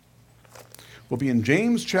We'll be in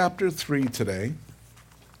James chapter 3 today.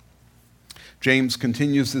 James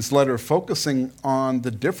continues this letter focusing on the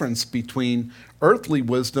difference between earthly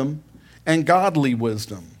wisdom and godly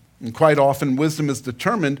wisdom. And quite often, wisdom is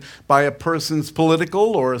determined by a person's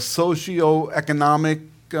political or socio-economic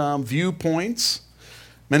viewpoints.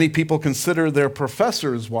 Many people consider their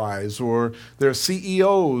professors wise, or their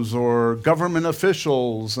CEOs or government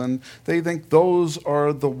officials, and they think those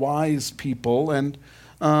are the wise people. And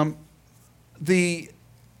the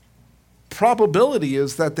probability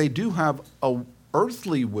is that they do have a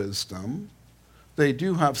earthly wisdom. They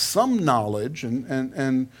do have some knowledge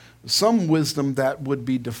and some wisdom that would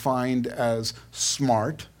be defined as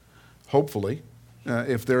smart, hopefully,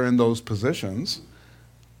 if they're in those positions.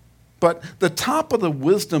 But the top of the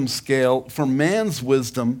wisdom scale for man's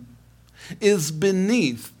wisdom is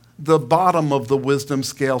beneath the bottom of the wisdom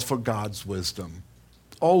scale for God's wisdom,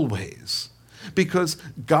 always. Because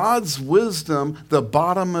God's wisdom, the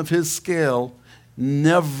bottom of his scale,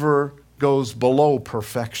 never goes below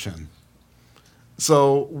perfection.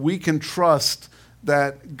 So we can trust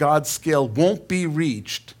that God's scale won't be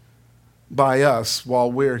reached by us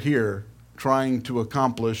while we're here trying to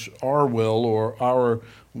accomplish our will or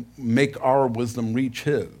make our wisdom reach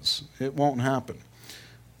his. It won't happen.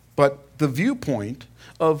 But the viewpoint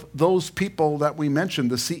of those people that we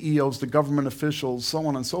mentioned, the CEOs, the government officials, so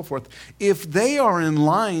on and so forth, if they are in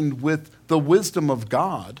line with the wisdom of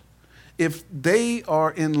God, if they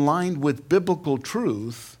are in line with biblical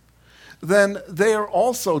truth, then they are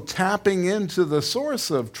also tapping into the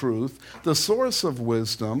source of truth, the source of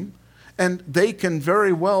wisdom, and they can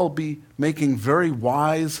very well be making very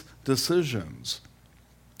wise decisions.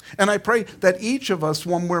 And I pray that each of us,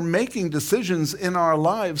 when we're making decisions in our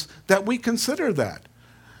lives, that we consider that.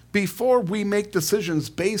 Before we make decisions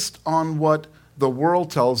based on what the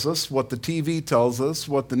world tells us, what the TV tells us,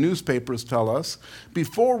 what the newspapers tell us,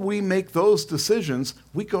 before we make those decisions,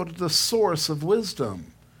 we go to the source of wisdom,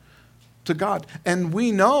 to God. And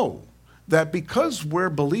we know that because we're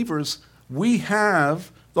believers, we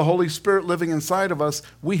have the Holy Spirit living inside of us,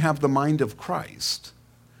 we have the mind of Christ.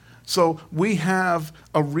 So we have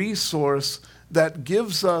a resource that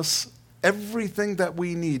gives us everything that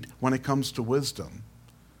we need when it comes to wisdom,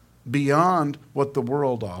 beyond what the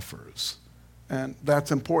world offers. And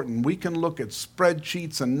that's important. We can look at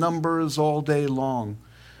spreadsheets and numbers all day long,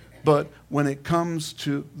 but when it comes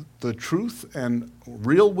to the truth and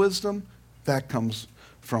real wisdom, that comes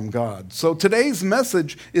from God. So today's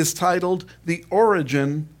message is titled, The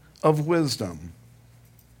Origin of Wisdom.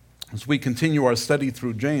 As we continue our study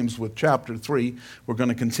through James with chapter 3, we're going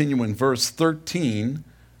to continue in verse 13,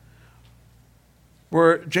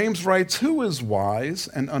 where James writes, "Who is wise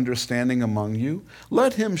and understanding among you?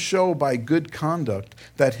 Let him show by good conduct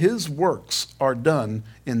that his works are done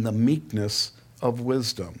in the meekness of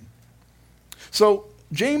wisdom." So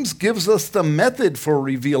James gives us the method for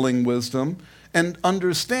revealing wisdom and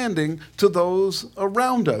understanding to those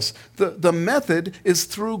around us. The method is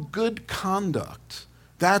through good conduct.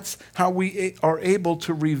 That's how we are able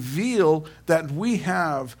to reveal that we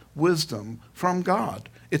have wisdom from God.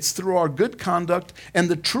 It's through our good conduct, and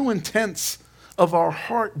the true intents of our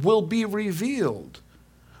heart will be revealed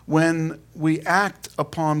when we act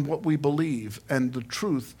upon what we believe and the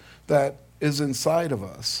truth that is inside of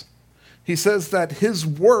us. He says that his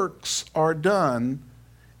works are done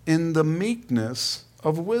in the meekness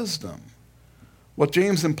of wisdom. What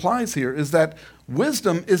James implies here is that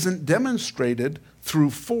wisdom isn't demonstrated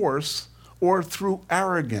through force or through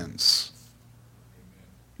arrogance.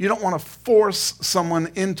 You don't want to force someone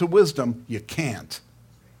into wisdom. You can't.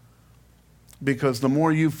 Because the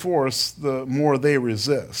more you force, the more they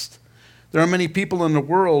resist. There are many people in the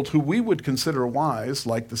world who we would consider wise,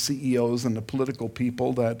 like the CEOs and the political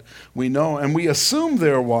people that we know, and we assume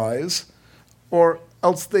they're wise, or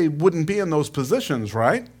else they wouldn't be in those positions,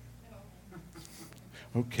 right?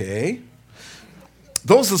 Okay.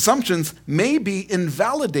 Those assumptions may be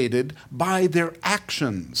invalidated by their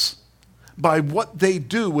actions, by what they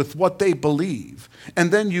do with what they believe. And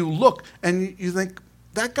then you look and you think,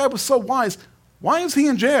 that guy was so wise. Why is he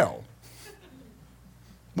in jail?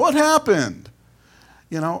 What happened?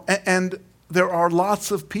 And there are lots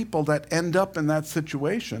of people that end up in that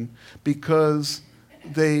situation because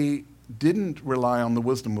they didn't rely on the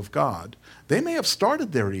wisdom of God. They may have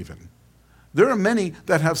started there even. There are many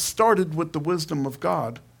that have started with the wisdom of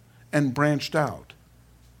God and branched out.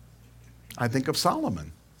 I think of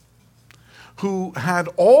Solomon, who had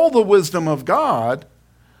all the wisdom of God,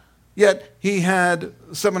 yet he had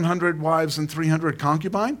 700 wives and 300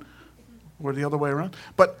 concubines, or the other way around.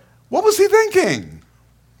 But what was he thinking?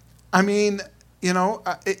 I mean,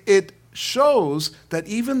 it shows that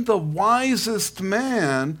even the wisest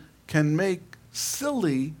man can make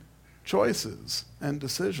silly choices and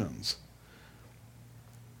decisions.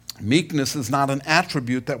 Meekness is not an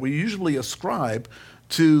attribute that we usually ascribe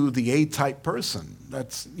to the A-type person.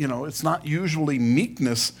 It's not usually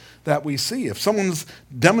meekness that we see. If someone's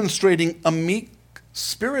demonstrating a meek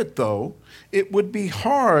spirit, though, it would be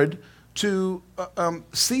hard to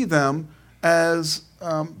see them as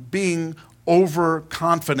being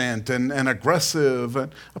overconfident and aggressive.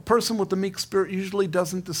 And a person with a meek spirit usually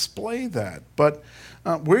doesn't display that. But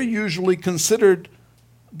we're usually considered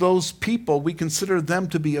those people, we consider them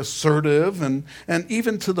to be assertive and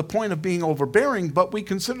even to the point of being overbearing, but we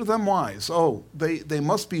consider them wise. Oh, they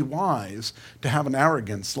must be wise to have an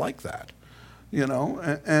arrogance like that,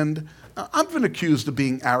 And I've been accused of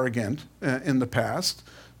being arrogant in the past.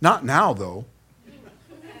 Not now, though.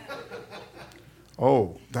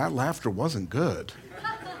 Oh, that laughter wasn't good.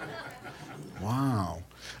 Wow.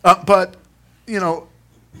 But,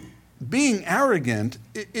 being arrogant,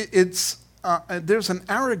 there's an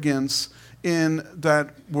arrogance in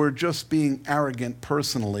that we're just being arrogant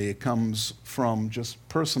personally. It comes from just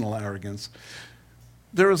personal arrogance.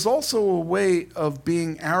 There is also a way of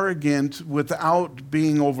being arrogant without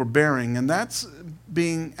being overbearing, and that's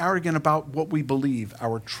being arrogant about what we believe,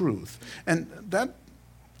 our truth. And that,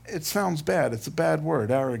 it sounds bad. It's a bad word,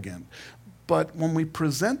 arrogant. But when we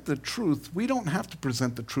present the truth, we don't have to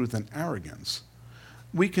present the truth in arrogance.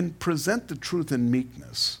 We can present the truth in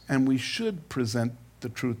meekness, and we should present the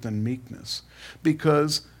truth in meekness.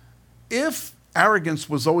 Because if arrogance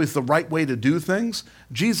was always the right way to do things,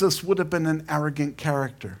 Jesus would have been an arrogant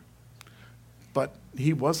character. But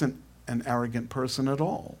he wasn't an arrogant person at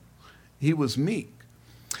all. He was meek.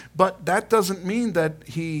 But that doesn't mean that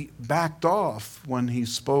he backed off when he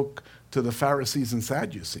spoke to the Pharisees and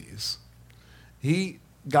Sadducees. He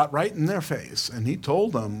got right in their face, and he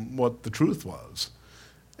told them what the truth was.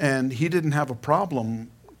 And he didn't have a problem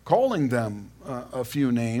calling them a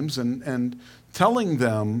few names and telling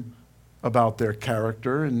them about their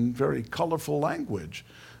character in very colorful language,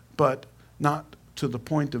 but not to the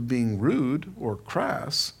point of being rude or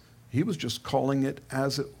crass. He was just calling it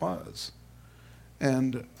as it was.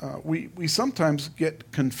 And we sometimes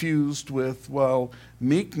get confused with, well,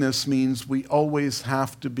 meekness means we always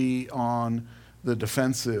have to be on the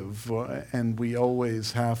defensive and we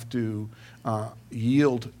always have to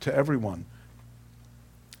yield to everyone.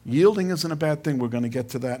 Yielding isn't a bad thing. We're going to get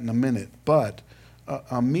to that in a minute. But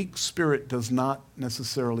a meek spirit does not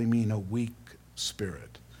necessarily mean a weak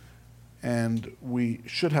spirit. And we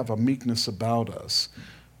should have a meekness about us.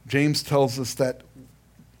 James tells us that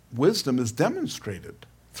wisdom is demonstrated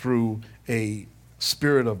through a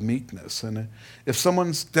spirit of meekness. And if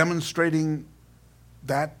someone's demonstrating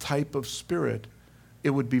that type of spirit, it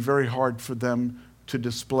would be very hard for them to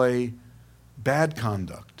display bad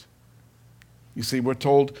conduct. You see, we're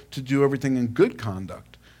told to do everything in good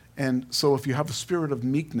conduct. And so if you have a spirit of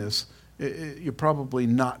meekness, you're probably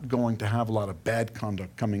not going to have a lot of bad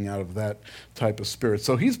conduct coming out of that type of spirit.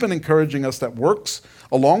 So he's been encouraging us that works,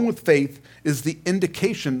 along with faith, is the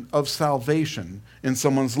indication of salvation in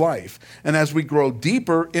someone's life. And as we grow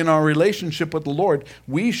deeper in our relationship with the Lord,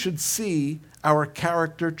 we should see our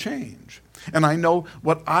character change. And I know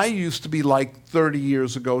what I used to be like 30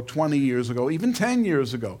 years ago, 20 years ago, even 10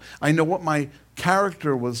 years ago. I know what my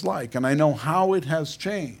character was like, and I know how it has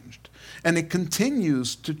changed. And it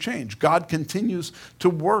continues to change. God continues to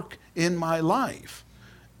work in my life.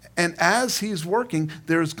 And as he's working,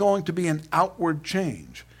 there's going to be an outward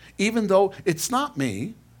change. Even though it's not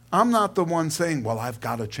me, I'm not the one saying, well, I've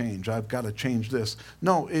got to change this.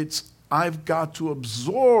 No, it's I've got to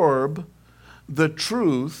absorb the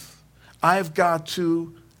truth. I've got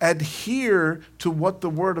to adhere to what the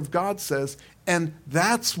Word of God says, and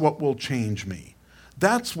that's what will change me.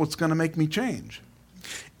 That's what's going to make me change.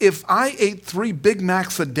 If I ate 3 Big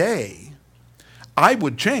Macs a day, I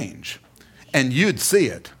would change, and you'd see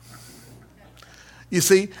it. You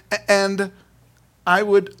see, and I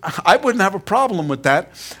wouldn't have a problem with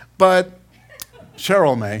that, but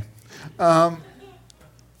Cheryl may.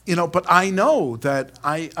 But I know that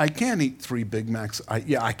I can't eat 3 Big Macs.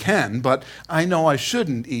 I can, but I know I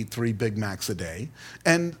shouldn't eat 3 Big Macs a day.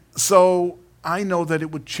 And so I know that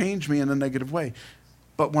it would change me in a negative way.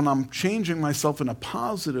 But when I'm changing myself in a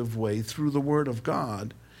positive way through the Word of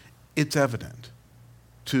God, it's evident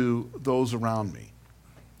to those around me.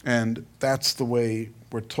 And that's the way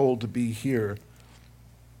we're told to be here.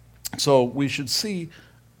 So we should see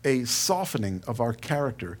a softening of our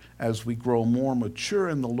character as we grow more mature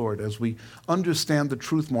in the Lord, as we understand the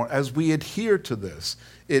truth more, as we adhere to this.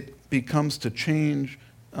 It becomes to change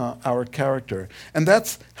our character. And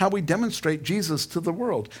that's how we demonstrate Jesus to the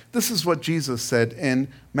world. This is what Jesus said in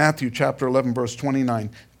Matthew chapter 11, verse 29.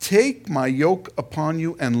 Take my yoke upon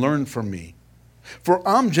you and learn from me. For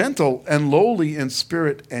I'm gentle and lowly in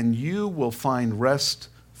spirit, and you will find rest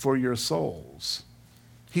for your souls.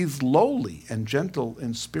 He's lowly and gentle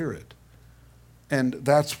in spirit. And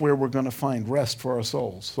that's where we're going to find rest for our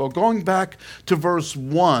souls. So going back to verse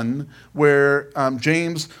 1, where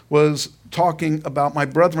James was talking about, my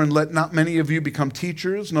brethren, let not many of you become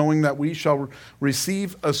teachers, knowing that we shall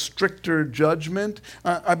receive a stricter judgment.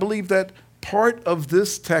 I believe that part of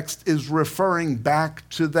this text is referring back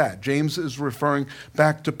to that. James is referring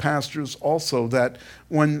back to pastors also, that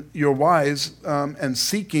when you're wise and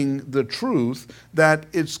seeking the truth, that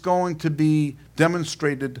it's going to be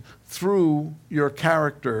demonstrated through your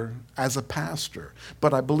character as a pastor.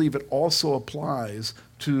 But I believe it also applies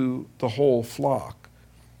to the whole flock.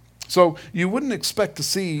 So you wouldn't expect to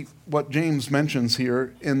see what James mentions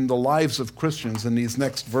here in the lives of Christians in these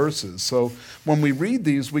next verses. So when we read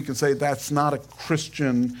these, we can say that's not a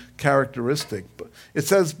Christian characteristic. It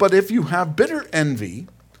says, but if you have bitter envy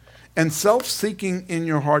and self-seeking in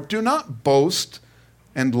your heart, do not boast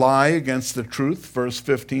and lie against the truth. Verse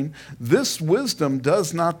 15, this wisdom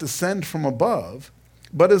does not descend from above,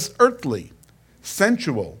 but is earthly,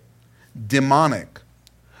 sensual, demonic.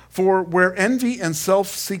 For where envy and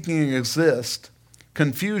self-seeking exist,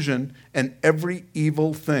 confusion and every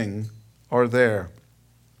evil thing are there.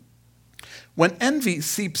 When envy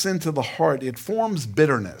seeps into the heart, it forms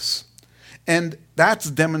bitterness. And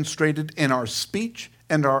that's demonstrated in our speech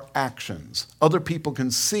and our actions. Other people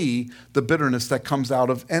can see the bitterness that comes out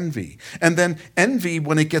of envy. And then envy,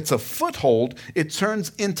 when it gets a foothold, it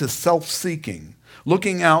turns into self-seeking,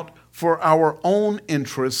 looking out for our own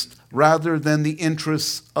interests rather than the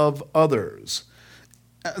interests of others.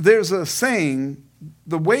 There's a saying,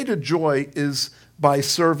 the way to joy is by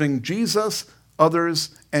serving Jesus,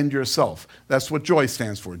 others, and yourself. That's what joy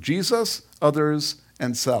stands for. Jesus, others,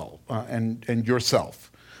 and self, and yourself.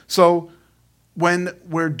 So when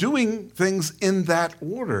we're doing things in that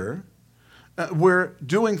order, we're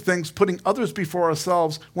doing things, putting others before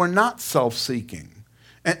ourselves, we're not self-seeking.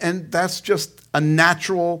 And that's just a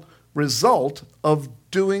natural result of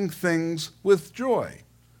doing things with joy.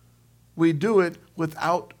 We do it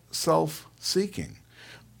without self-seeking.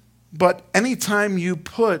 But anytime you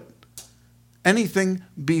put anything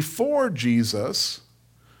before Jesus,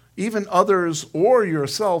 even others or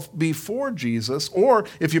yourself before Jesus, or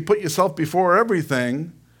if you put yourself before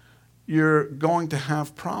everything, you're going to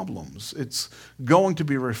have problems. It's going to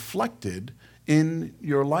be reflected in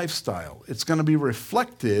your lifestyle. It's going to be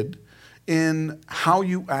reflected in how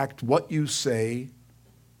you act, what you say,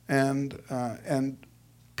 and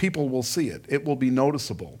people will see it. It will be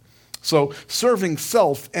noticeable. So serving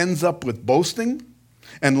self ends up with boasting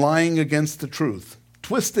and lying against the truth,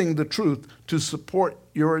 twisting the truth to support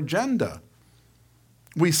your agenda.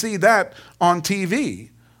 We see that on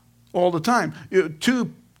TV all the time.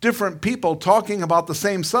 Two different people talking about the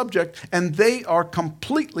same subject, and they are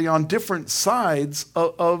completely on different sides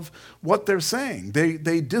of what they're saying.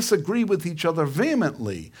 They disagree with each other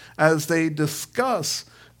vehemently as they discuss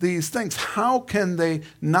these things. How can they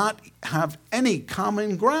not have any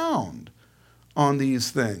common ground on these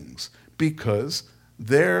things? Because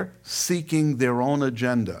they're seeking their own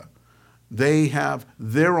agenda. They have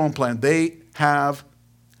their own plan. They have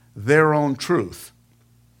their own truth.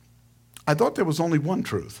 I thought there was only one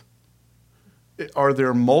truth. Are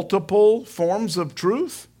there multiple forms of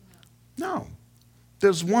truth? No.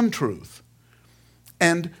 There's one truth.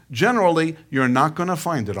 And generally, you're not going to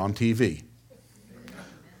find it on TV.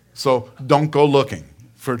 So don't go looking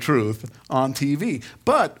for truth on TV.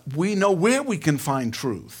 But we know where we can find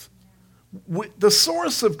truth. The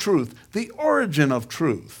source of truth, the origin of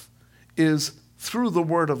truth, is through the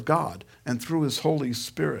Word of God and through His Holy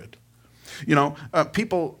Spirit. You know,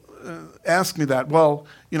 people ask me that, well,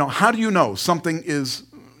 you know, how do you know something is,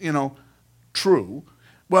 you know, true?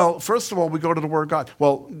 Well, first of all, we go to the Word of God.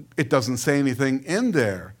 Well, it doesn't say anything in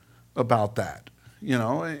there about that. You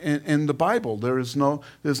know, in the Bible, there's not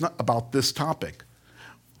about this topic.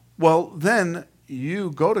 Well, then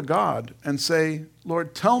you go to God and say,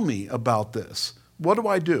 Lord, tell me about this. What do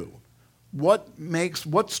I do?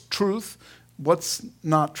 What's truth? What's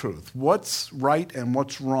not truth? What's right and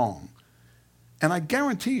what's wrong? And I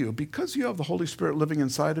guarantee you, because you have the Holy Spirit living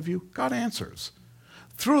inside of you, God answers.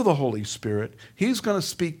 Through the Holy Spirit, He's going to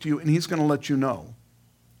speak to you and He's going to let you know.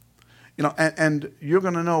 You know, and you're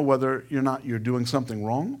going to know whether you're doing something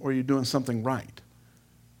wrong or you're doing something right.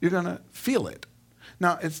 You're going to feel it.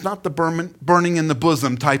 Now, it's not the burning in the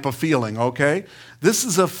bosom type of feeling, okay? This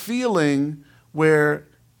is a feeling where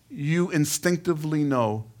you instinctively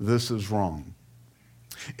know this is wrong.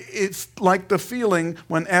 It's like the feeling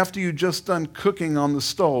when after you just done cooking on the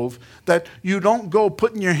stove that you don't go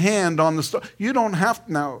putting your hand on the stove. You don't have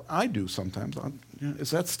to. Now, I do sometimes.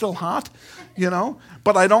 Is that still hot?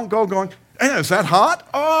 But I don't go going, hey, is that hot?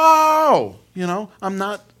 Oh! I'm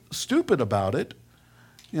not stupid about it.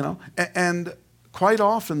 And quite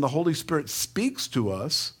often the Holy Spirit speaks to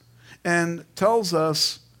us and tells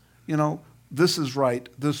us, this is right,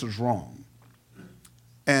 this is wrong.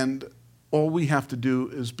 And all we have to do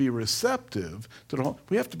is be receptive to the whole.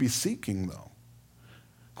 We have to be seeking, though.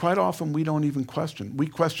 Quite often we don't even question. We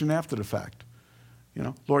question after the fact.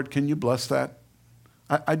 Lord, can you bless that?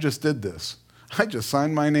 I just did this. I just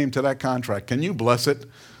signed my name to that contract. Can you bless it?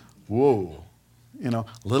 Whoa. A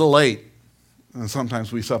little late. And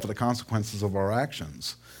sometimes we suffer the consequences of our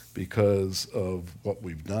actions because of what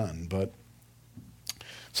we've done.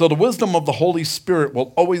 So the wisdom of the Holy Spirit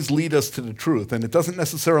will always lead us to the truth, and it doesn't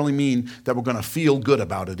necessarily mean that we're going to feel good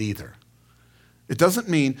about it either. It doesn't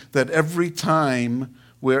mean that every time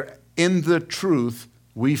we're in the truth,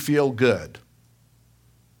 we feel good.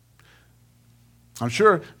 I'm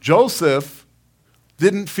sure Joseph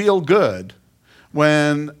didn't feel good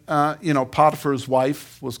when, Potiphar's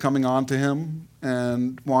wife was coming on to him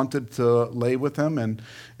and wanted to lay with him,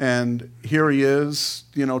 and here he is,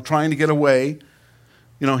 trying to get away.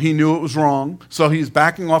 He knew it was wrong, so he's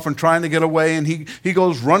backing off and trying to get away, and he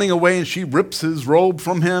goes running away, and she rips his robe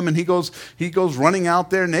from him, and he goes running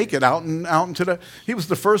out there naked, out into he was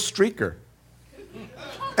the first streaker.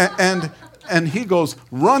 And he goes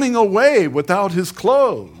running away without his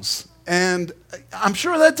clothes, and I'm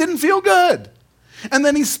sure that didn't feel good. And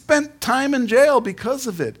then he spent time in jail because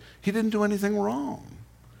of it. He didn't do anything wrong,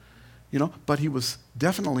 but he was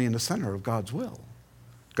definitely in the center of God's will.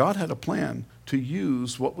 God had a plan to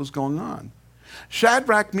use what was going on.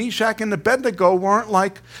 Shadrach, Meshach, and Abednego weren't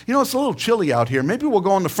like, it's a little chilly out here. Maybe we'll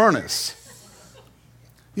go in the furnace.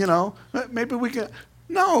 Maybe we can.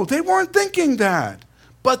 No, they weren't thinking that.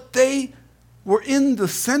 But they were in the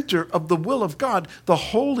center of the will of God. The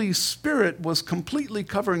Holy Spirit was completely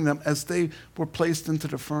covering them as they were placed into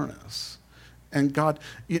the furnace. And God,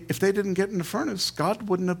 if they didn't get in the furnace, God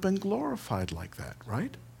wouldn't have been glorified like that,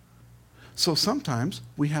 right? So sometimes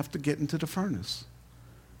we have to get into the furnace.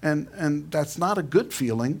 And that's not a good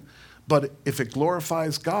feeling, but if it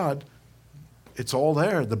glorifies God, it's all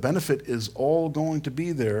there. The benefit is all going to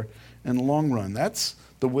be there in the long run. That's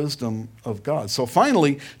the wisdom of God. So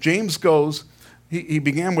finally, James goes, he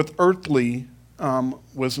began with earthly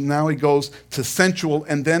wisdom. Now he goes to sensual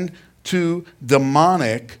and then to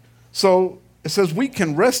demonic. So it says we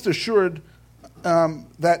can rest assured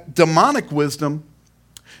that demonic wisdom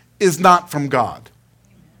is not from God.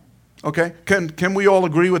 Okay? Can we all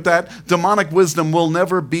agree with that? Demonic wisdom will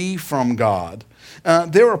never be from God.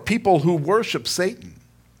 There are people who worship Satan.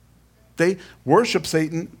 They worship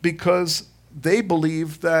Satan because they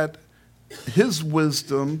believe that his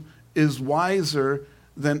wisdom is wiser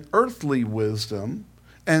than earthly wisdom,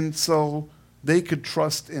 and so they could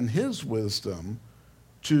trust in his wisdom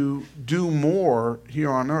to do more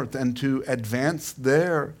here on earth and to advance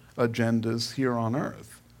their agendas here on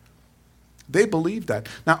earth. They believe that.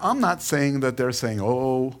 Now, I'm not saying that they're saying,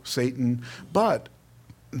 oh, Satan, but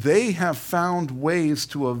they have found ways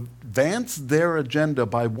to advance their agenda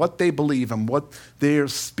by what they believe and what they're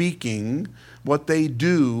speaking, what they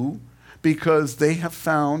do, because they have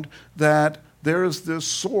found that there's this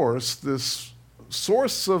source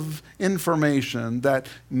of information that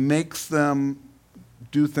makes them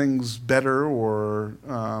do things better or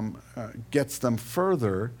gets them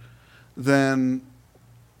further than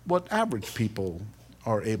what average people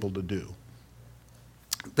are able to do.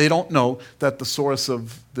 They don't know that the source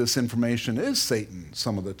of this information is Satan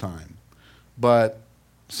some of the time, but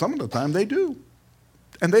some of the time they do.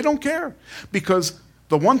 And they don't care, because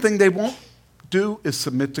the one thing they won't do is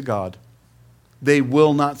submit to God. They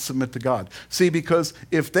will not submit to God. See, because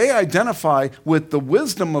if they identify with the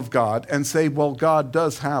wisdom of God and say, well, God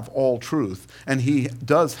does have all truth and he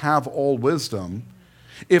does have all wisdom,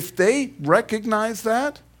 if they recognize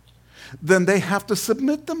that, then they have to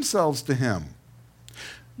submit themselves to him.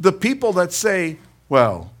 The people that say,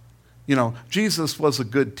 well, Jesus was a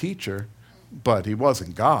good teacher, but he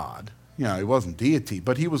wasn't God. He wasn't deity,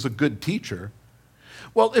 but he was a good teacher.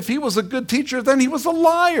 Well, if he was a good teacher, then he was a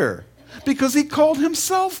liar, because he called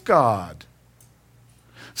himself God.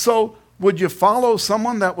 So would you follow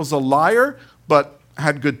someone that was a liar but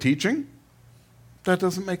had good teaching? That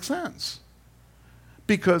doesn't make sense.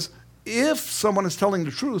 Because if someone is telling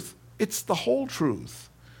the truth, it's the whole truth.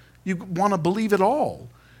 You want to believe it all.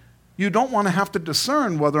 You don't want to have to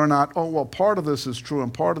discern whether or not, oh, well, part of this is true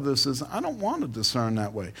and part of this is. I don't want to discern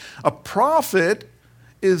that way. A prophet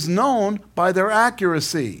is known by their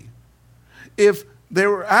accuracy. If they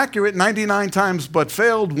were accurate 99 times but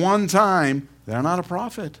failed one time, they're not a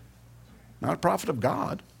prophet. Not a prophet of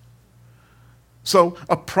God. So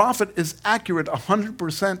a prophet is accurate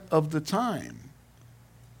 100% of the time.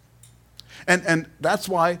 And that's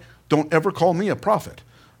why don't ever call me a prophet.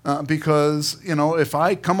 Because, if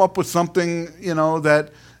I come up with something,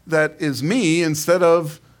 that is me instead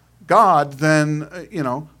of God, then,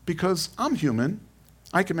 because I'm human,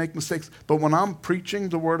 I can make mistakes. But when I'm preaching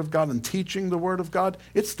the Word of God and teaching the Word of God,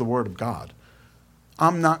 it's the Word of God.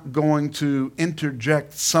 I'm not going to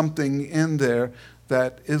interject something in there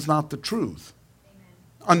that is not the truth. Amen.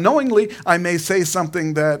 Unknowingly, I may say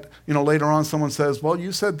something that, later on someone says, well,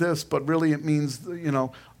 you said this, but really it means,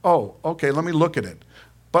 oh, okay, let me look at it.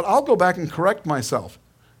 But I'll go back and correct myself.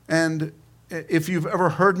 And if you've ever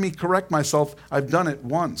heard me correct myself, I've done it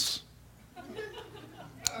once.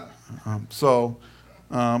 So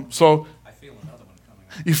I feel another one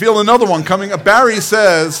coming. You feel another one coming. Barry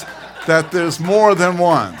says that there's more than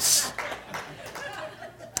once.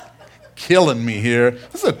 Killing me here.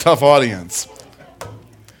 This is a tough audience.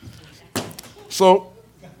 So,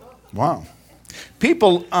 wow.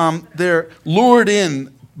 People, they're lured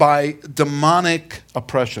in by demonic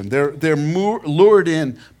oppression. They're lured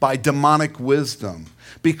in by demonic wisdom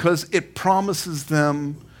because it promises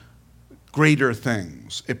them greater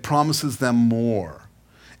things. It promises them more.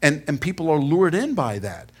 And people are lured in by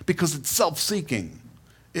that because it's self-seeking.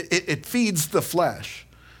 It feeds the flesh.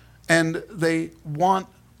 And they want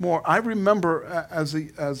more. I remember as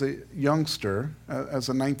a youngster, as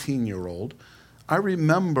a 19-year-old, I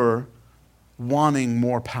remember wanting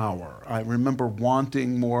more power. I remember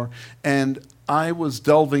wanting more, and I was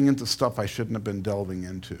delving into stuff I shouldn't have been delving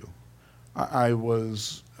into. I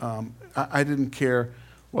didn't care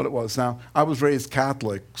what it was. Now, I was raised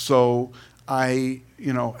Catholic, so I,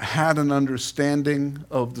 had an understanding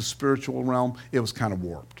of the spiritual realm. It was kind of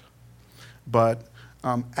warped. But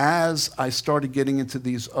as I started getting into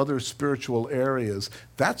these other spiritual areas,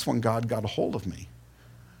 that's when God got a hold of me.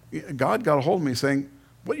 God got a hold of me saying,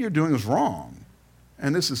 what you're doing is wrong,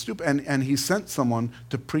 and this is stupid. And he sent someone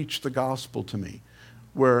to preach the gospel to me,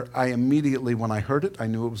 where I immediately, when I heard it, I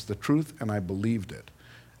knew it was the truth, and I believed it.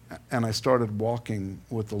 And I started walking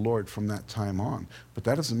with the Lord from that time on. But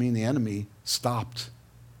that doesn't mean the enemy stopped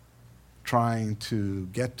trying to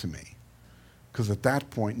get to me. Because at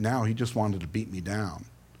that point now, he just wanted to beat me down.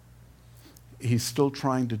 He's still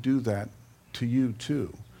trying to do that to you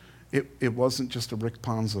too. It wasn't just a Rick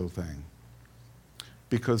Ponzo thing.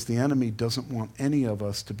 Because the enemy doesn't want any of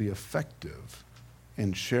us to be effective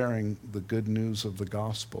in sharing the good news of the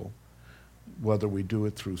gospel, whether we do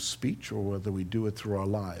it through speech or whether we do it through our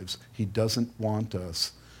lives. He doesn't want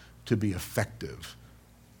us to be effective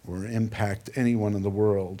or impact anyone in the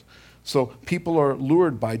world. So people are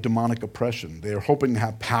lured by demonic oppression. They're hoping to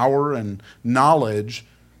have power and knowledge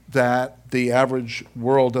that the average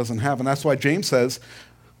world doesn't have. And that's why James says,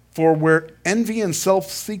 for where envy and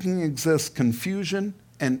self-seeking exists, confusion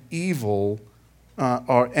and evil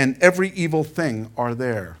and every evil thing are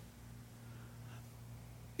there.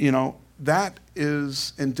 That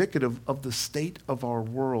is indicative of the state of our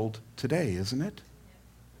world today, isn't it?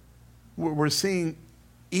 We're seeing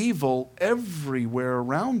evil everywhere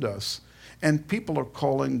around us, and people are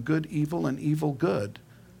calling good evil and evil good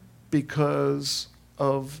because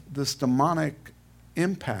of this demonic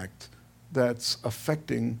impact that's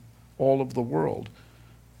affecting all of the world.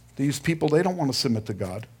 These people, they don't want to submit to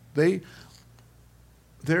God. They're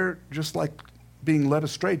just like being led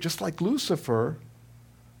astray, just like Lucifer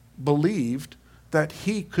believed that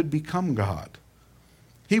he could become God.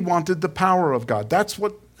 He wanted the power of God. That's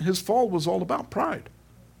what his fall was all about, pride.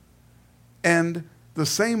 And the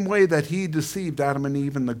same way that he deceived Adam and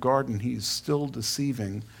Eve in the garden, he's still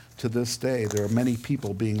deceiving to this day. There are many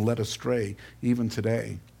people being led astray even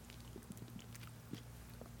today.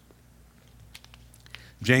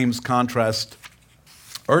 James contrasts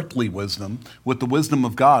earthly wisdom with the wisdom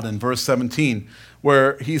of God in verse 17,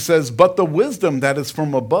 where he says, but the wisdom that is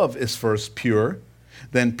from above is first pure,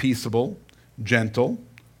 then peaceable, gentle,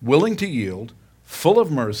 willing to yield, full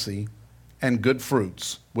of mercy and good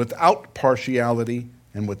fruits, without partiality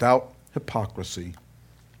and without hypocrisy.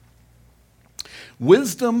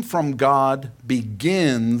 Wisdom from God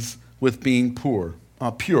begins with being pure.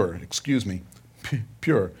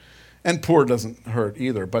 And poor doesn't hurt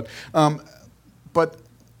either. But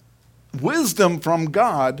wisdom from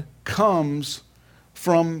God comes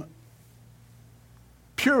from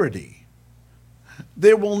purity.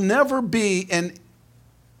 There will never be an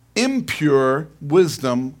impure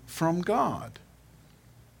wisdom from God,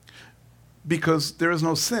 because there is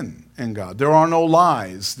no sin in God. There are no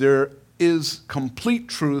lies. There is complete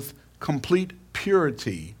truth, complete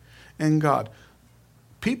purity in God.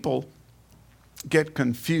 People get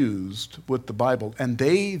confused with the Bible, and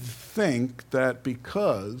they think that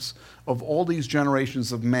because of all these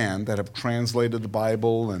generations of man that have translated the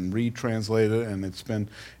Bible and retranslated it, and it's been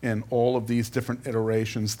in all of these different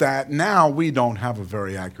iterations, that now we don't have a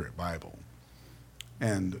very accurate Bible.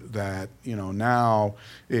 And that, now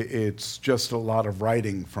it's just a lot of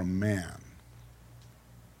writing from man.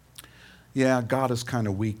 Yeah, God is kind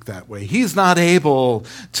of weak that way. He's not able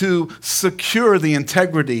to secure the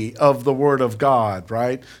integrity of the Word of God,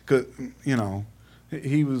 right? 'Cause,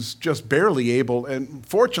 he was just barely able, and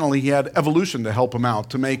fortunately he had evolution to help him out,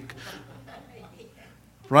 to make,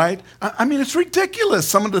 right? I mean, it's ridiculous,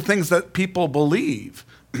 some of the things that people believe.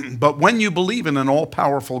 But when you believe in an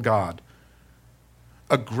all-powerful God,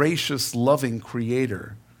 a gracious, loving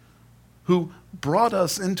creator who brought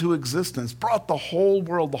us into existence, brought the whole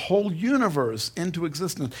world, the whole universe into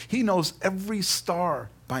existence. He knows every star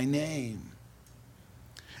by name.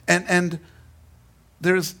 And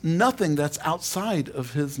there's nothing that's outside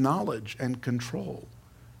of his knowledge and control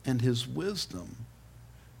and his wisdom.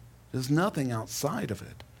 There's nothing outside of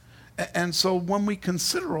it. And so when we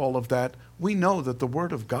consider all of that, we know that the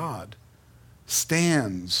Word of God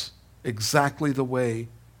stands exactly the way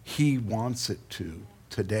he wants it to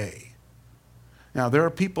today. Now, there are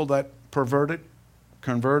people that pervert it,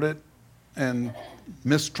 convert it, and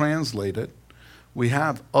mistranslate it. We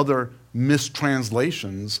have other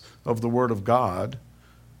mistranslations of the Word of God.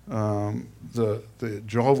 The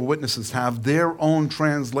Jehovah's Witnesses have their own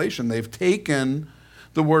translation. They've taken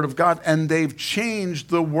the Word of God and they've changed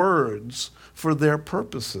the words for their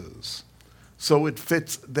purposes, so it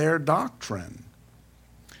fits their doctrine.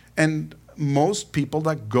 And most people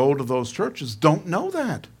that go to those churches don't know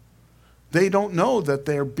that. They don't know that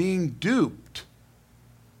they're being duped.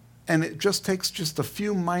 And it just takes just a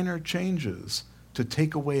few minor changes to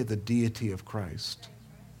take away the deity of Christ.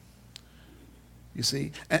 You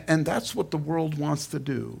see? And that's what the world wants to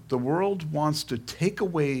do. The world wants to take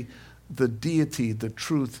away the deity, the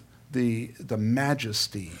truth, the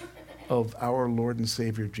majesty of our Lord and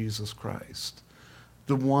Savior Jesus Christ,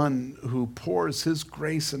 the one who pours his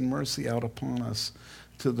grace and mercy out upon us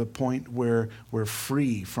to the point where we're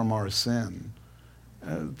free from our sin.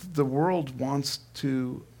 The world wants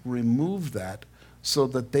to remove that so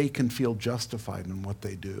that they can feel justified in what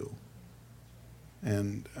they do.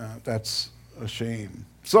 And that's a shame.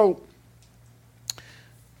 So,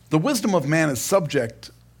 the wisdom of man is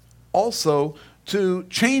subject also to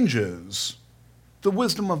changes. The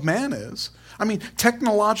wisdom of man is. I mean,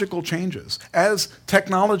 technological changes. As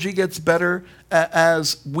technology gets better,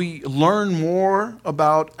 as we learn more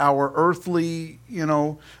about our earthly,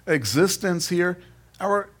 existence here,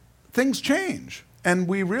 our things change. And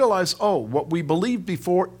we realize, what we believed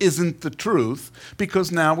before isn't the truth,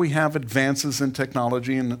 because now we have advances in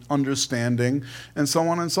technology and understanding and so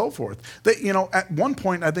on and so forth. At one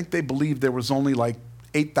point, I think they believed there was only like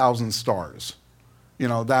 8,000 stars.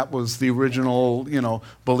 That was the original,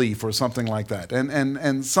 belief or something like that.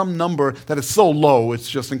 And some number that is so low, it's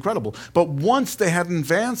just incredible. But once they had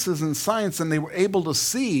advances in science and they were able to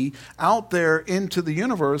see out there into the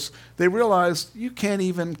universe, they realized you can't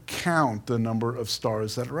even count the number of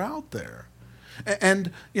stars that are out there.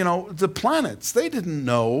 And, the planets, they didn't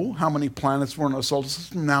know how many planets were in our solar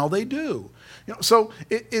system. Now they do. So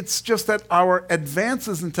it's just that our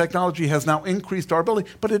advances in technology has now increased our ability,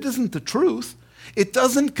 but it isn't the truth. It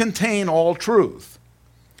doesn't contain all truth.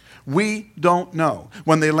 We don't know.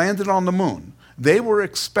 When they landed on the moon, they were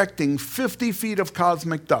expecting 50 feet of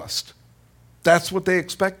cosmic dust. That's what they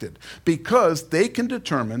expected, because they can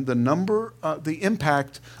determine the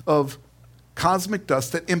impact of cosmic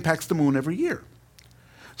dust that impacts the moon every year.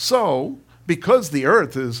 So, because the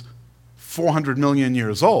Earth is 400 million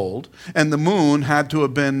years old, and the moon had to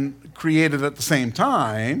have been created at the same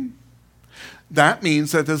time, that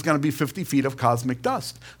means that there's going to be 50 feet of cosmic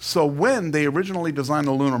dust. So when they originally designed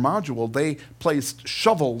the lunar module, they placed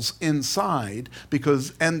shovels inside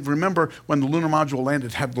and remember, when the lunar module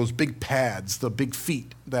landed, it had those big pads, the big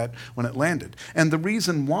feet that when it landed. And the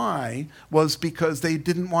reason why was because they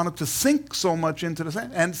didn't want it to sink so much into the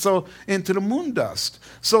sand, and so into the moon dust.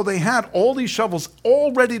 So they had all these shovels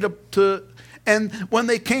all ready and when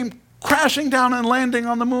they came crashing down and landing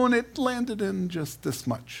on the moon, it landed in just this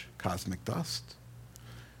much cosmic dust.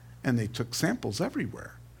 And they took samples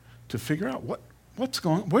everywhere to figure out what's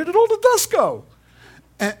going on. Where did all the dust go?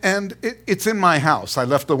 And it's in my house. I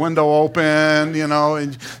left the window open,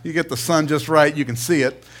 and you get the sun just right, you can see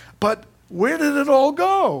it. But where did it all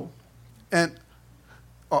go? And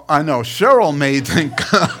I know Cheryl may think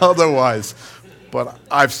otherwise, but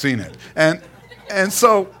I've seen it. And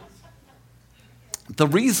so the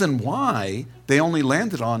reason why they only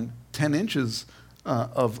landed on 10 inches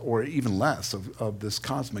or even less of this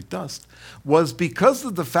cosmic dust was because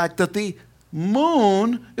of the fact that the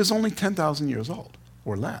moon is only 10,000 years old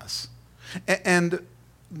or less. And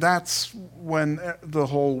that's when the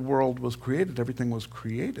whole world was created, everything was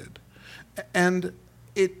created. And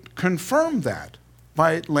it confirmed that.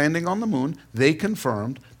 By landing on the moon, they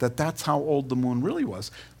confirmed that that's how old the moon really was.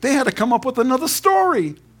 They had to come up with another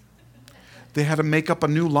story. They had to make up a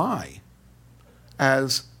new lie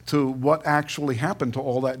as to what actually happened to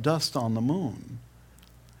all that dust on the moon.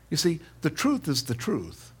 You see, the truth is the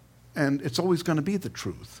truth, and it's always going to be the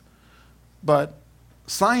truth. But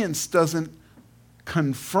science doesn't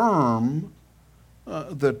confirm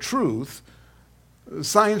the truth.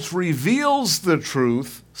 Science reveals the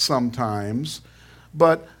truth sometimes,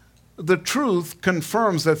 but the truth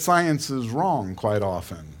confirms that science is wrong quite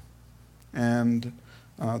often. And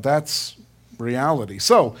that's reality.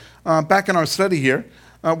 So, back in our study here,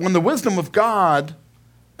 when the wisdom of God,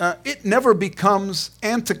 it never becomes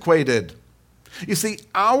antiquated. You see,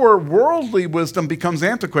 our worldly wisdom becomes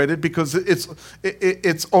antiquated because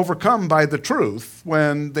it's overcome by the truth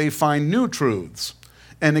when they find new truths.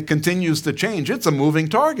 And it continues to change. It's a moving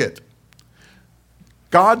target.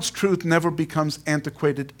 God's truth never becomes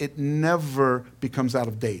antiquated. It never becomes out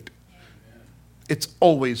of date. It's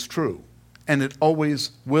always true. And it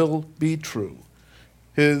always will be true.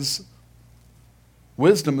 His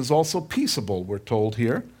wisdom is also peaceable, we're told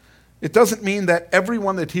here. It doesn't mean that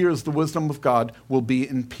everyone that hears the wisdom of God will be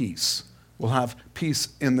in peace, will have peace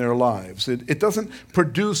in their lives. It doesn't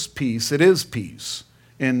produce peace. It is peace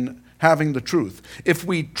in having the truth. If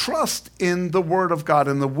we trust in the Word of God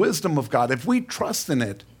and the wisdom of God, if we trust in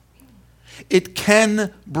it, it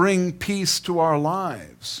can bring peace to our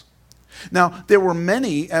lives. Now, there were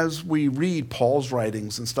many, as we read Paul's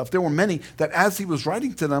writings and stuff, there were many that as he was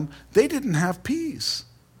writing to them, they didn't have peace.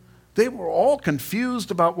 They were all confused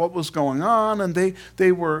about what was going on, and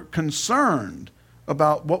they were concerned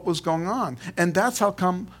about what was going on. And that's how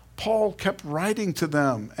come Paul kept writing to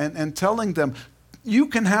them and telling them, you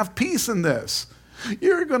can have peace in this.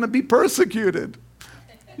 You're going to be persecuted.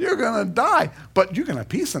 You're going to die, but you can have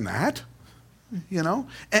peace in that.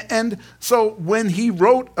 And so when he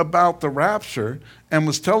wrote about the rapture and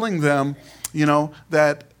was telling them,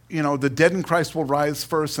 that, the dead in Christ will rise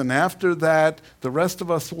first, and after that, the rest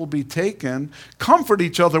of us will be taken, comfort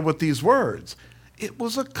each other with these words. It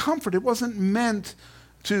was a comfort. It wasn't meant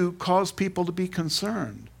to cause people to be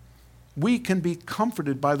concerned. We can be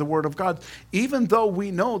comforted by the Word of God, even though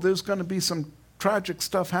we know there's going to be some tragic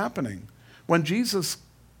stuff happening. When Jesus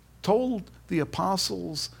told the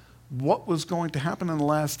apostles what was going to happen in the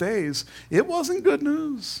last days, it wasn't good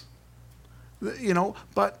news.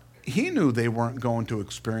 But he knew they weren't going to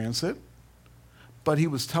experience it. But he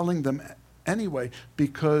was telling them anyway,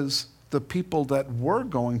 because the people that were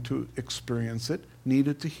going to experience it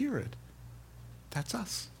needed to hear it. That's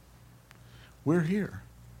us. We're here.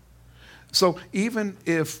 So even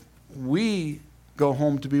if we go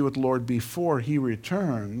home to be with the Lord before he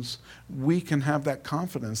returns, we can have that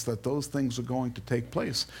confidence that those things are going to take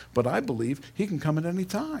place. But I believe he can come at any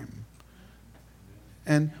time.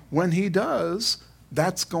 And when he does,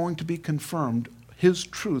 that's going to be confirmed. His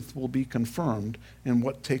truth will be confirmed in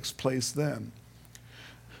what takes place then.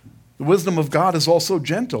 The wisdom of God is also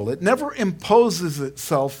gentle. It never imposes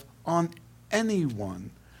itself on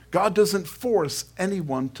anyone. God doesn't force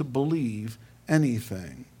anyone to believe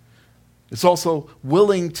anything. It's also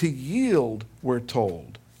willing to yield, we're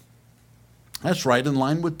told. That's right in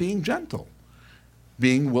line with being gentle,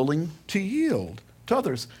 being willing to yield to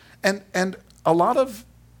others. And a lot of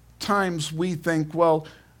times we think, well,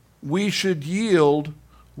 we should yield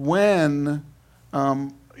when,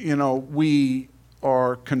 we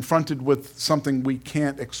are confronted with something we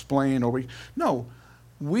can't explain, No,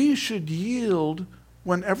 we should yield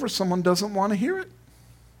whenever someone doesn't want to hear it.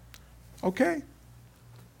 Okay,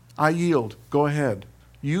 I yield. Go ahead.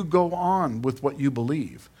 You go on with what you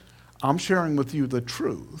believe. I'm sharing with you the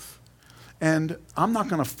truth, and I'm not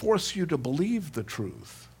going to force you to believe the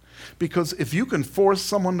truth. Because if you can force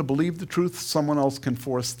someone to believe the truth, someone else can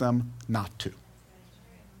force them not to.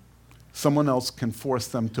 Someone else can force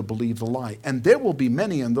them to believe the lie. And there will be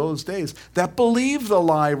many in those days that believe the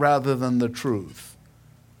lie rather than the truth.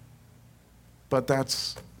 But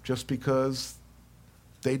that's just because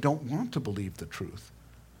they don't want to believe the truth.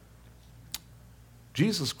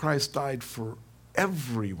 Jesus Christ died for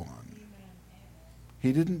everyone.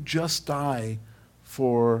 He didn't just die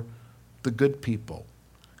for the good people,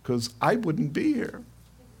 because I wouldn't be here.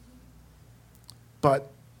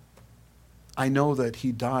 But I know that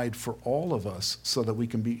he died for all of us so that we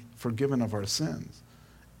can be forgiven of our sins.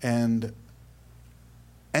 And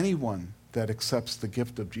anyone that accepts the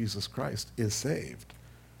gift of Jesus Christ is saved.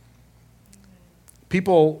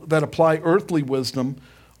 People that apply earthly wisdom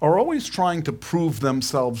are always trying to prove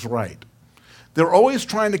themselves right. They're always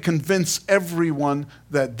trying to convince everyone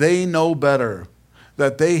that they know better,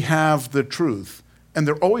 that they have the truth. And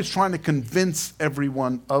they're always trying to convince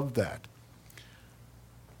everyone of that.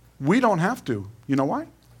 We don't have to. You know why?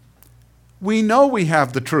 We know we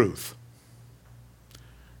have the truth.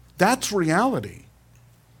 That's reality.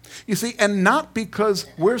 You see, and not because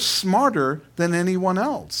we're smarter than anyone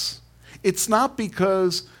else. It's not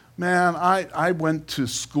because, man, I went to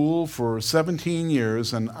school for 17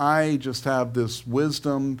 years and I just have this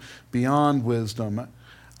wisdom beyond wisdom.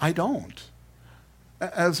 I don't.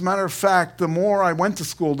 As a matter of fact, the more I went to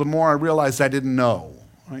school, the more I realized I didn't know.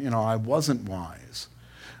 I wasn't wise.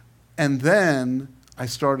 And then I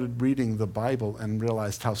started reading the Bible and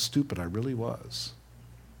realized how stupid I really was,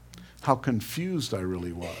 how confused I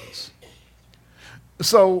really was.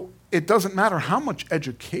 So it doesn't matter how much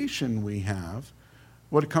education we have.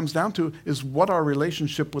 What it comes down to is what our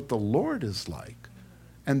relationship with the Lord is like.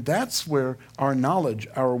 And that's where our knowledge,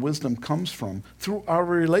 our wisdom comes from, through our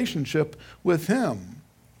relationship with him.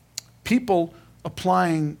 People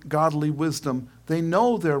applying godly wisdom, they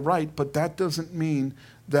know they're right, but that doesn't mean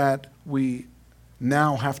that we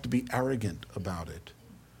now have to be arrogant about it.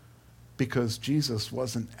 Because Jesus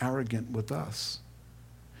wasn't arrogant with us.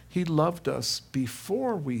 He loved us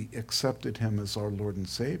before we accepted him as our Lord and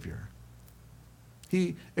Savior.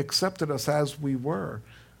 He accepted us as we were,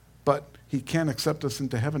 but he can't accept us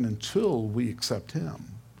into heaven until we accept him,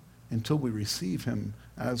 until we receive him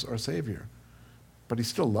as our Savior. But he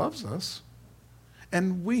still loves us.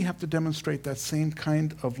 And we have to demonstrate that same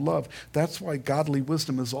kind of love. That's why godly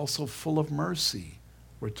wisdom is also full of mercy,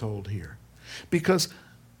 we're told here. Because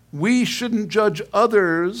we shouldn't judge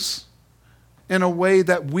others in a way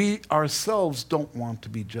that we ourselves don't want to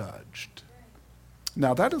be judged.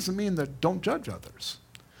 Now, that doesn't mean that don't judge others.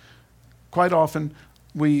 Quite often,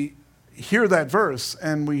 we hear that verse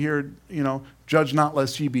and we hear, judge not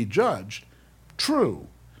lest ye be judged. True.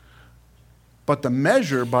 But the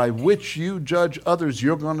measure by which you judge others,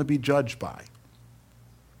 you're going to be judged by.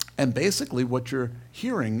 And basically what you're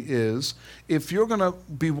hearing is, if you're going to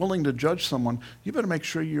be willing to judge someone, you better make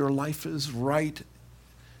sure your life is right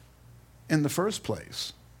in the first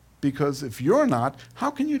place. Because if you're not,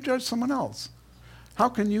 how can you judge someone else? How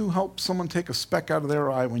can you help someone take a speck out of their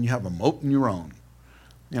eye when you have a mote in your own?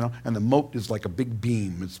 And the mote is like a big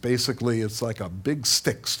beam. It's like a big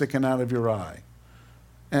stick sticking out of your eye.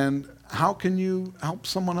 And how can you help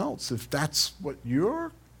someone else if that's what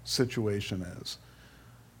your situation is?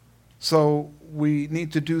 So we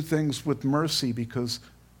need to do things with mercy because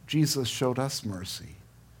Jesus showed us mercy.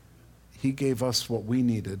 He gave us what we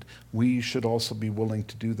needed. We should also be willing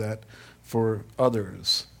to do that for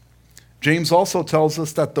others. James also tells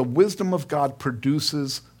us that the wisdom of God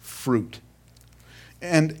produces fruit.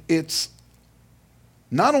 And it's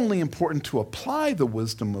not only important to apply the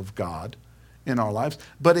wisdom of God in our lives,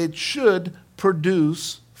 but it should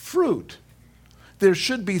produce fruit. There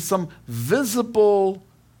should be some visible,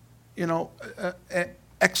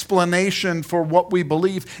 explanation for what we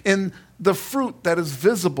believe in the fruit that is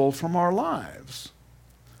visible from our lives.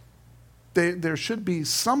 There should be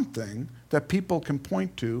something that people can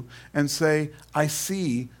point to and say, I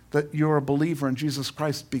see that you're a believer in Jesus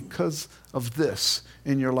Christ because of this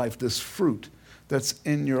in your life, this fruit that's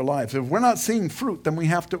in your life. If we're not seeing fruit, then we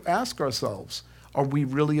have to ask ourselves, are we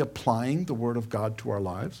really applying the Word of God to our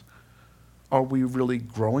lives? Are we really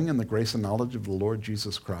growing in the grace and knowledge of the Lord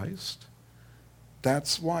Jesus Christ?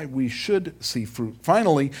 That's why we should see fruit.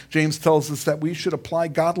 Finally, James tells us that we should apply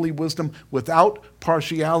godly wisdom without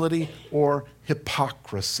partiality or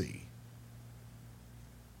hypocrisy.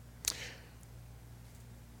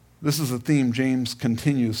 This is a theme James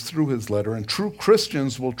continues through his letter, and true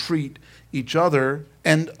Christians will treat each other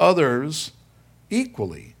and others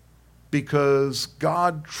equally because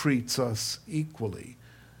God treats us equally.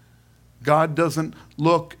 God doesn't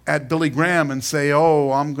look at Billy Graham and say,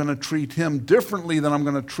 oh, I'm going to treat him differently than I'm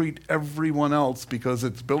going to treat everyone else because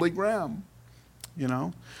it's Billy Graham. He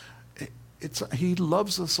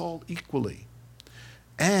loves us all equally.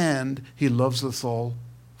 And he loves us all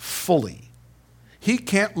fully. He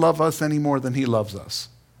can't love us any more than he loves us.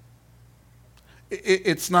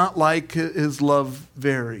 It's not like his love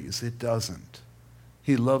varies. It doesn't.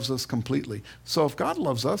 He loves us completely. So if God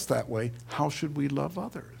loves us that way, how should we love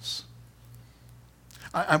others?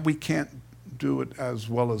 We can't do it as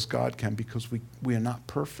well as God can because we are not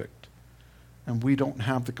perfect. And we don't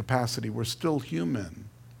have the capacity. We're still human.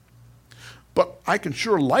 But I can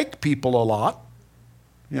sure like people a lot.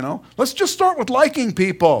 Let's just start with liking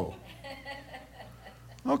people.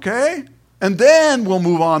 Okay? And then we'll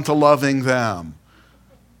move on to loving them.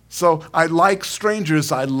 So I like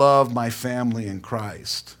strangers. I love my family in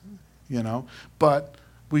Christ. But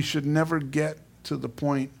we should never get to the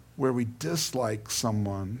point where we dislike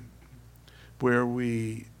someone, where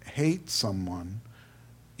we hate someone,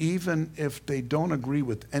 even if they don't agree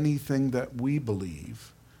with anything that we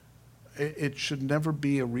believe. It should never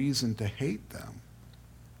be a reason to hate them.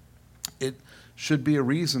 It should be a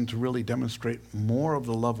reason to really demonstrate more of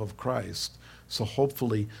the love of Christ, so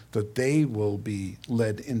hopefully that they will be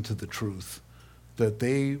led into the truth, that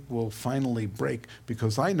they will finally break.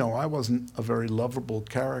 Because I know I wasn't a very lovable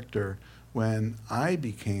character when I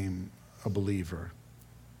became a believer.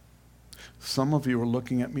 Some of you are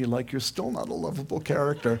looking at me like you're still not a lovable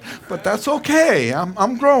character, but that's okay.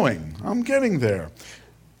 I'm growing. I'm getting there.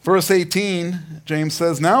 Verse 18, James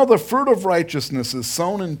says, "Now the fruit of righteousness is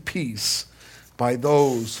sown in peace by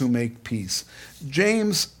those who make peace."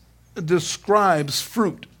 James describes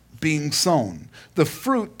fruit being sown. The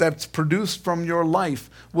fruit that's produced from your life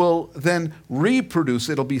will then reproduce.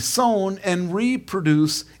 It'll be sown and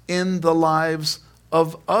reproduce in the lives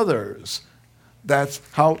of others. That's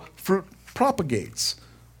how fruit propagates.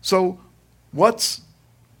 So what's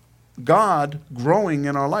God growing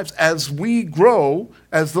in our lives? As we grow,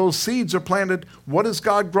 as those seeds are planted, what is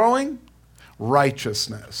God growing?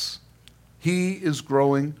 Righteousness. He is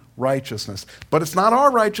growing righteousness. But it's not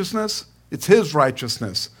our righteousness, it's his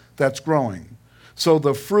righteousness that's growing. So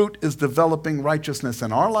the fruit is developing righteousness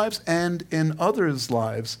in our lives and in others'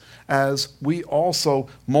 lives as we also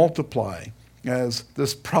multiply, as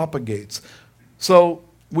this propagates. So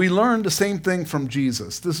we learned the same thing from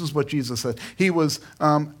Jesus. This is what Jesus said. He was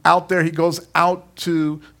out there. He goes out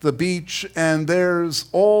to the beach, and there's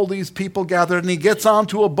all these people gathered, and he gets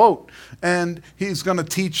onto a boat, and he's going to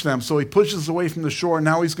teach them. So he pushes away from the shore, and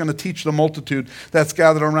now he's going to teach the multitude that's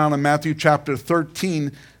gathered around in Matthew chapter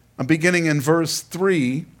 13, beginning in verse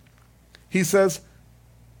 3. He says,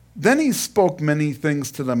 "Then he spoke many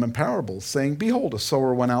things to them in parables, saying, 'Behold, a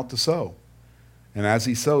sower went out to sow. And as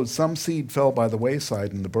he sowed, some seed fell by the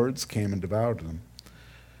wayside, and the birds came and devoured them.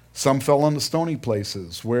 Some fell on the stony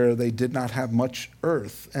places, where they did not have much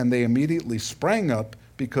earth, and they immediately sprang up,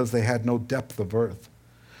 because they had no depth of earth.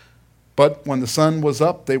 But when the sun was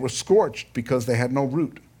up, they were scorched, because they had no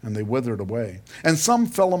root, and they withered away. And some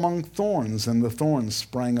fell among thorns, and the thorns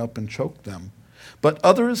sprang up and choked them. But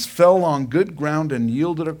others fell on good ground and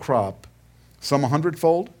yielded a crop, some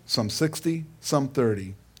 100-fold, some 60, some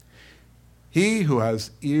 30. He who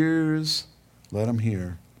has ears, let him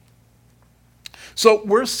hear.'" So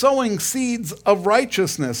we're sowing seeds of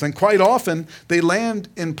righteousness, and quite often they land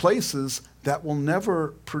in places that will never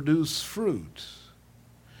produce fruit.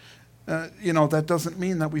 That doesn't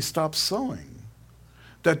mean that we stop sowing.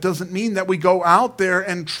 That doesn't mean that we go out there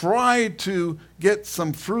and try to get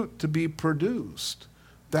some fruit to be produced.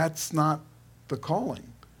 That's not the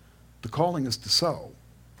calling. The calling is to sow,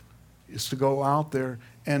 is to go out there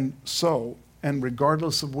and sow. And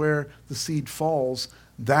regardless of where the seed falls,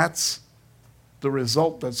 that's the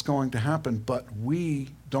result that's going to happen. But we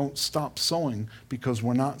don't stop sowing because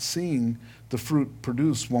we're not seeing the fruit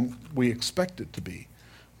produce when we expect it to be.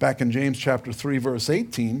 Back in James chapter 3, verse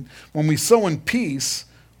 18, when we sow in peace,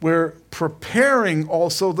 we're preparing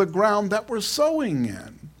also the ground that we're sowing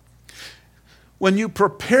in. When you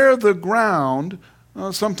prepare the ground,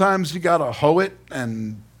 sometimes you got to hoe it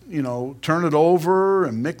and turn it over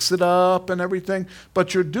and mix it up and everything.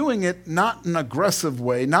 But you're doing it not in an aggressive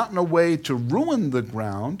way, not in a way to ruin the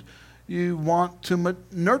ground. You want to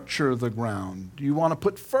nurture the ground. You want to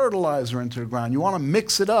put fertilizer into the ground. You want to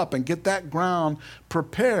mix it up and get that ground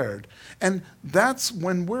prepared. And that's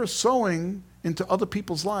when we're sowing into other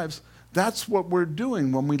people's lives. That's what we're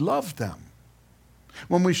doing when we love them.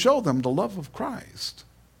 When we show them the love of Christ.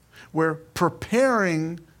 We're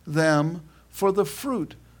preparing them for the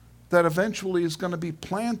fruit that eventually is going to be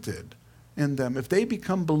planted in them. If they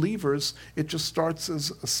become believers, it just starts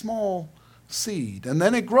as a small seed, and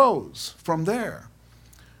then it grows from there.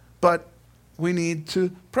 But we need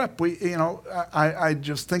to prep. I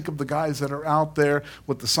just think of the guys that are out there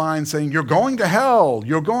with the sign saying, "You're going to hell,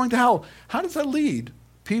 you're going to hell." How does that lead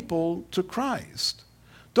people to Christ.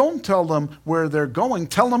 Don't tell them where they're going.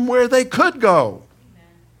 Tell them where they could go. Amen.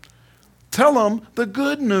 Tell them the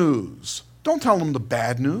good news. Don't tell them the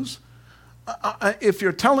bad news. If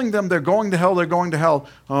you're telling them they're going to hell, they're going to hell.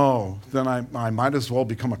 Oh, then I might as well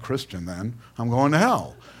become a Christian then. I'm going to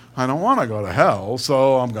hell. I don't want to go to hell,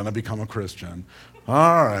 so I'm going to become a Christian.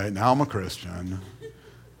 All right, now I'm a Christian.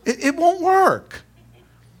 It won't work.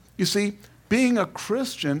 You see, being a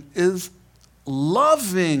Christian is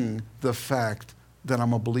loving the fact that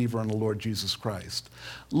I'm a believer in the Lord Jesus Christ.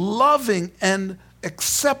 Loving and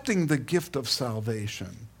accepting the gift of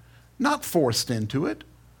salvation. Not forced into it.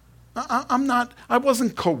 I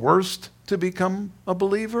wasn't coerced to become a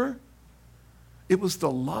believer. It was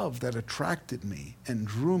the love that attracted me and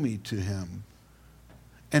drew me to him.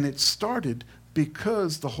 And it started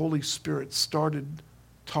because the Holy Spirit started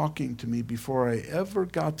talking to me before I ever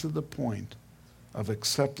got to the point of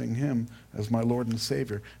accepting him as my Lord and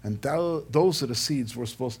Savior. And those are the seeds we're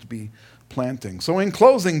supposed to be planting. So in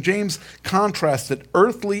closing, James contrasted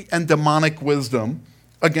earthly and demonic wisdom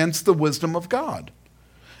against the wisdom of God.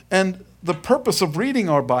 And the purpose of reading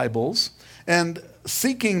our Bibles and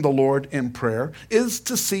seeking the Lord in prayer is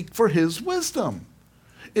to seek for his wisdom.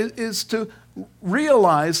 It is to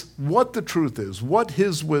realize what the truth is, what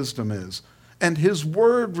his wisdom is. And his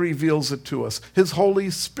word reveals it to us. His Holy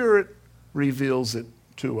Spirit reveals it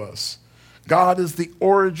to us. God is the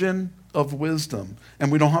origin of wisdom,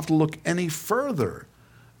 and we don't have to look any further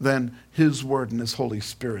than his word and his Holy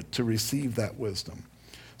Spirit to receive that wisdom.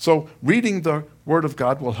 So reading the word of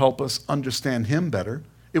God will help us understand him better.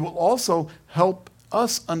 It will also help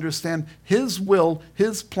us understand his will,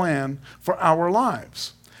 his plan for our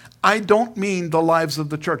lives. I don't mean the lives of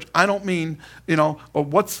the church. I don't mean,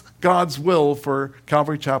 what's God's will for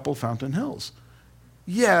Calvary Chapel, Fountain Hills.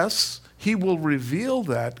 Yes, he will reveal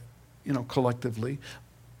that, collectively,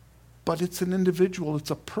 but it's an individual,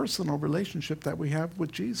 it's a personal relationship that we have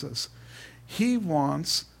with Jesus. He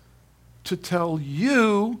wants to tell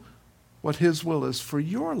you what his will is for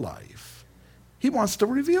your life. He wants to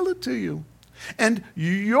reveal it to you. And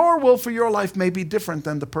your will for your life may be different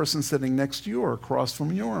than the person sitting next to you or across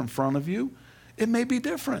from you or in front of you. It may be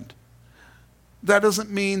different. That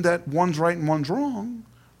doesn't mean that one's right and one's wrong.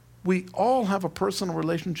 We all have a personal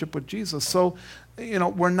relationship with Jesus. So,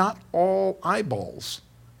 we're not all eyeballs.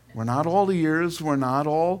 We're not all ears. We're not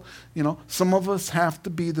all, some of us have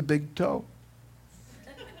to be the big toe.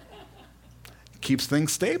 Keeps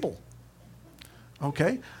things stable.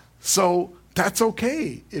 Okay? So that's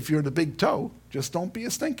okay if you're the big toe. Just don't be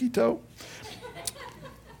a stinky toe.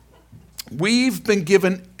 We've been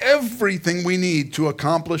given everything we need to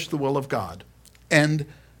accomplish the will of God. And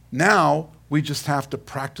now we just have to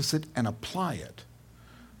practice it and apply it.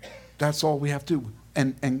 That's all we have to do.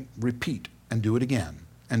 And repeat and do it again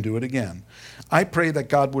and do it again. I pray that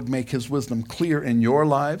God would make his wisdom clear in your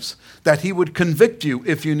lives, that he would convict you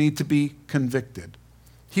if you need to be convicted.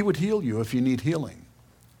 He would heal you if you need healing.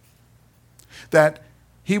 That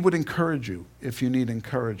he would encourage you if you need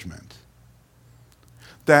encouragement.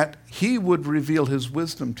 That he would reveal his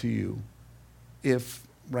wisdom to you if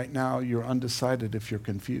right now you're undecided, if you're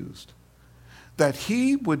confused. That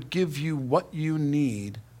he would give you what you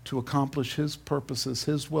need to accomplish his purposes,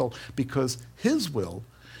 his will, because his will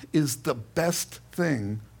is the best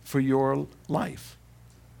thing for your life.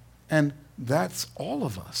 And that's all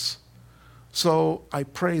of us. So I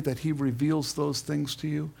pray that he reveals those things to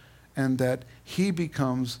you and that he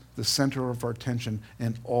becomes the center of our attention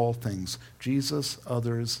in all things. Jesus,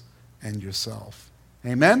 others, and yourself.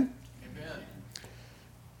 Amen?